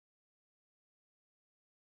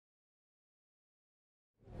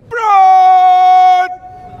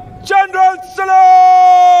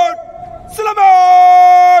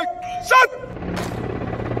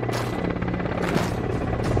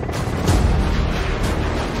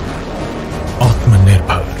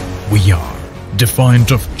defiant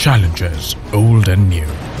of challenges old and new.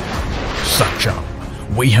 Saksham,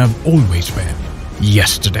 we have always been,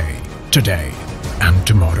 yesterday, today, and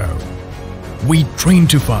tomorrow. We train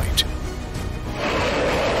to fight,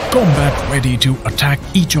 combat ready to attack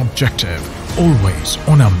each objective, always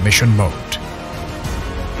on a mission mode.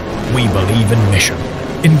 We believe in mission,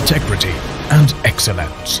 integrity, and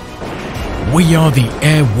excellence. We are the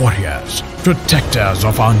Air Warriors, protectors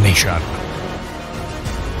of our nation.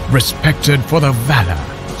 Respected for the valor,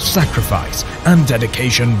 sacrifice, and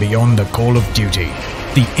dedication beyond the call of duty,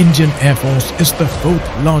 the Indian Air Force is the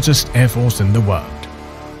 4th largest air force in the world.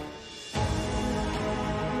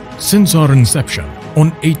 Since our inception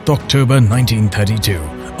on 8th October 1932,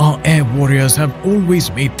 our Air Warriors have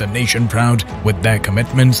always made the nation proud with their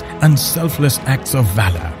commitments and selfless acts of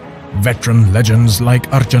valor. Veteran legends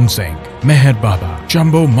like Arjun Singh, Meher Baba,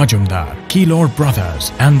 Jumbo Majumdar, Keelor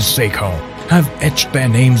Brothers, and Sekho have etched their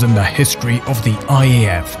names in the history of the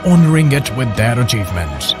IAF, honoring it with their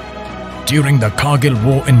achievements. During the Kargil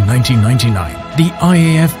War in 1999, the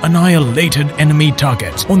IAF annihilated enemy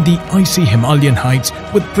targets on the icy Himalayan heights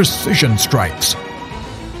with precision strikes.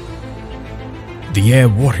 The Air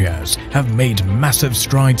Warriors have made massive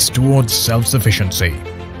strides towards self-sufficiency.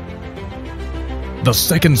 The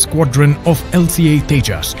 2nd Squadron of LCA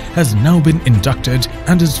Tejas has now been inducted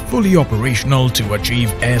and is fully operational to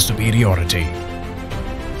achieve air superiority.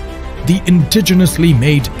 The indigenously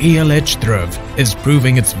made ALH Dhruv is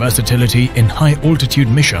proving its versatility in high-altitude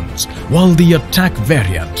missions, while the attack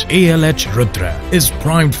variant ALH Rudra is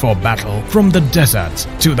primed for battle from the deserts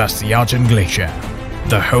to the Siachen Glacier.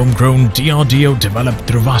 The homegrown DRDO-developed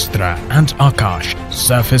Dhruvastra and Akash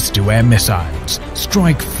surface-to-air missiles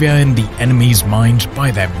strike fear in the enemy's mind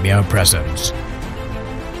by their mere presence.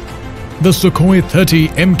 The Sukhoi 30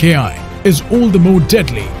 MKI is all the more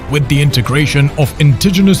deadly with the integration of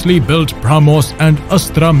indigenously built BrahMos and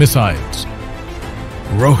Astra missiles.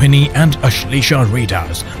 Rohini and Ashleisha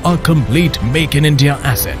radars are complete Make in India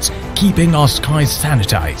assets, keeping our skies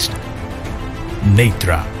sanitized.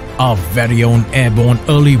 Netra, our very own airborne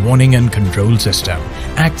early warning and control system,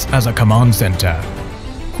 acts as a command center.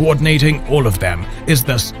 Coordinating all of them is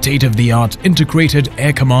the state-of-the-art integrated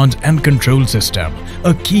air command and control system,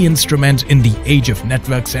 a key instrument in the age of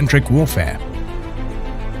network-centric warfare.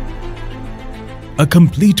 A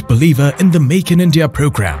complete believer in the Make in India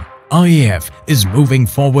program, IAF is moving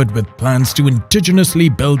forward with plans to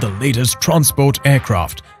indigenously build the latest transport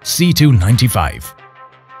aircraft, C-295.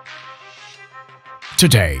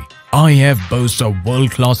 Today, IAF boasts of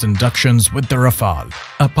world-class inductions with the Rafale,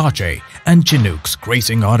 Apache, and Chinooks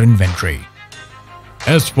gracing our inventory.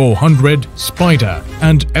 S-400, Spider,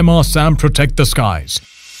 and MR-SAM protect the skies.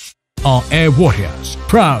 Our Air Warriors,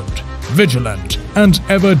 proud, vigilant, and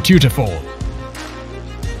ever dutiful.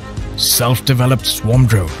 Self-developed swarm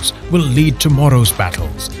drones will lead tomorrow's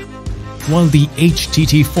battles, while the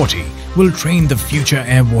HTT-40 will train the future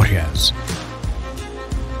Air Warriors.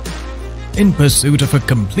 In pursuit of a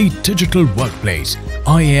complete digital workplace,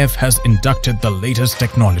 IAF has inducted the latest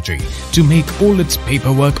technology to make all its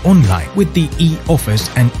paperwork online with the e-Office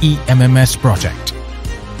and e-MMS project.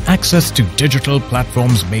 Access to digital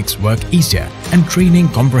platforms makes work easier and training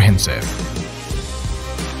comprehensive.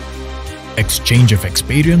 Exchange of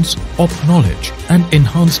experience, knowledge, and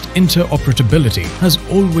enhanced interoperability has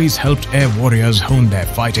always helped Air Warriors hone their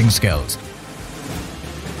fighting skills.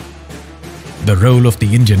 The role of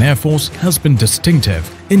the Indian Air Force has been distinctive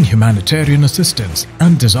in humanitarian assistance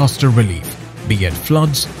and disaster relief, be it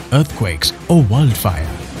floods, earthquakes, or wildfire.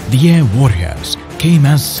 The Air Warriors came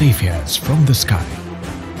as saviors from the sky.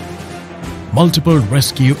 Multiple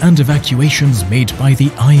rescue and evacuations made by the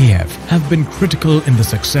IAF have been critical in the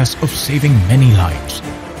success of saving many lives.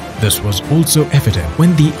 This was also evident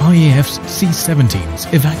when the IAF's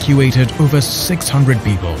C-17s evacuated over 600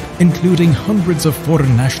 people, including hundreds of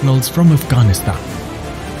foreign nationals from Afghanistan.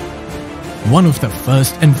 One of the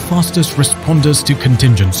first and fastest responders to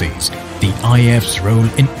contingencies, the IAF's role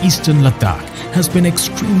in Eastern Ladakh has been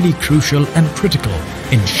extremely crucial and critical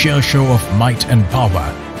in sheer show of might and power.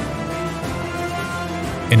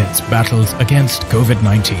 In its battles against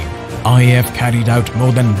COVID-19, IAF carried out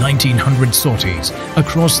more than 1,900 sorties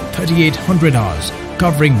across 3,800 hours,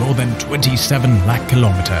 covering more than 27 lakh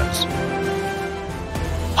kilometers.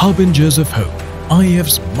 Harbingers of hope,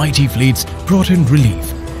 IAF's mighty fleets brought in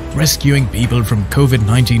relief, rescuing people from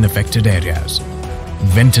COVID-19 affected areas.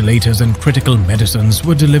 Ventilators and critical medicines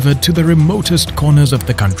were delivered to the remotest corners of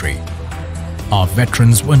the country. Our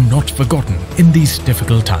veterans were not forgotten in these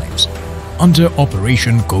difficult times. Under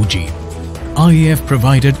Operation Koji, IAF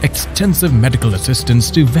provided extensive medical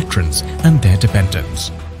assistance to veterans and their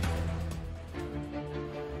dependents.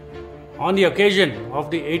 On the occasion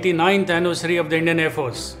of the 89th anniversary of the Indian Air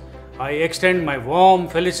Force, I extend my warm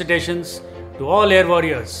felicitations to all Air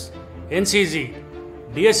Warriors, NCC,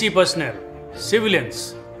 DSC personnel,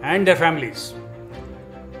 civilians and their families.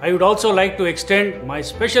 I would also like to extend my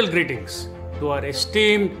special greetings to our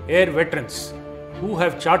esteemed air veterans who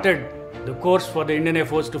have charted the course for the Indian Air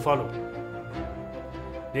Force to follow.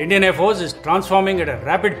 The Indian Air Force is transforming at a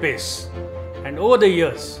rapid pace, and over the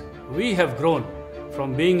years, we have grown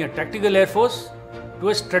from being a tactical Air Force to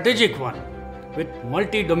a strategic one with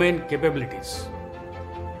multi-domain capabilities.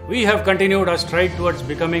 We have continued our stride towards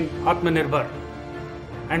becoming Atmanirbhar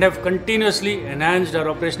and have continuously enhanced our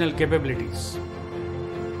operational capabilities.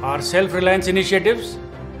 Our self-reliance initiatives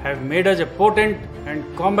have made us a potent and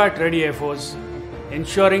combat-ready Air Force,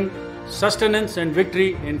 ensuring sustenance and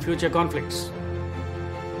victory in future conflicts.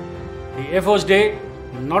 The Air Force Day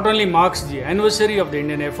not only marks the anniversary of the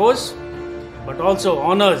Indian Air Force, but also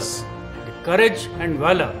honors the courage and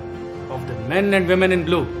valor of the men and women in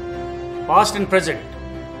blue, past and present.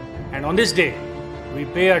 And on this day, we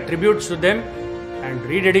pay our tributes to them and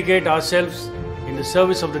rededicate ourselves in the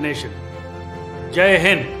service of the nation. Jai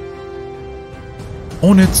Hind!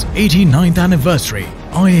 On its 89th anniversary,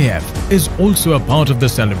 IAF is also a part of the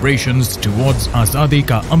celebrations towards Azadi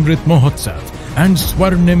Ka Amrit Mahotsav and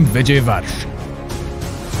Swarnim Vijay Varsh.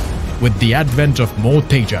 With the advent of more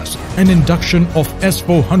Tejas and induction of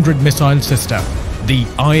S-400 missile system, the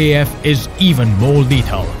IAF is even more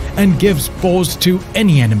lethal and gives pause to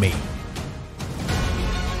any enemy.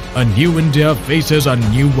 A new India faces a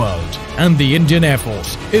new world, and the Indian Air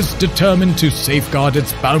Force is determined to safeguard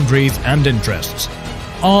its boundaries and interests.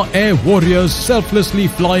 Our air warriors selflessly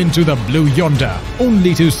fly into the blue yonder,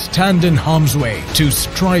 only to stand in harm's way to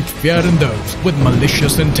strike fear in those with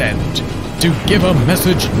malicious intent. To give a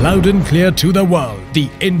message loud and clear to the world, the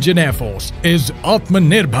Indian Air Force is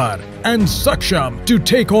Atmanirbhar and Saksham to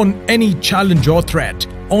take on any challenge or threat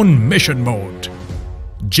on mission mode.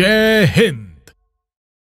 Jai Hind!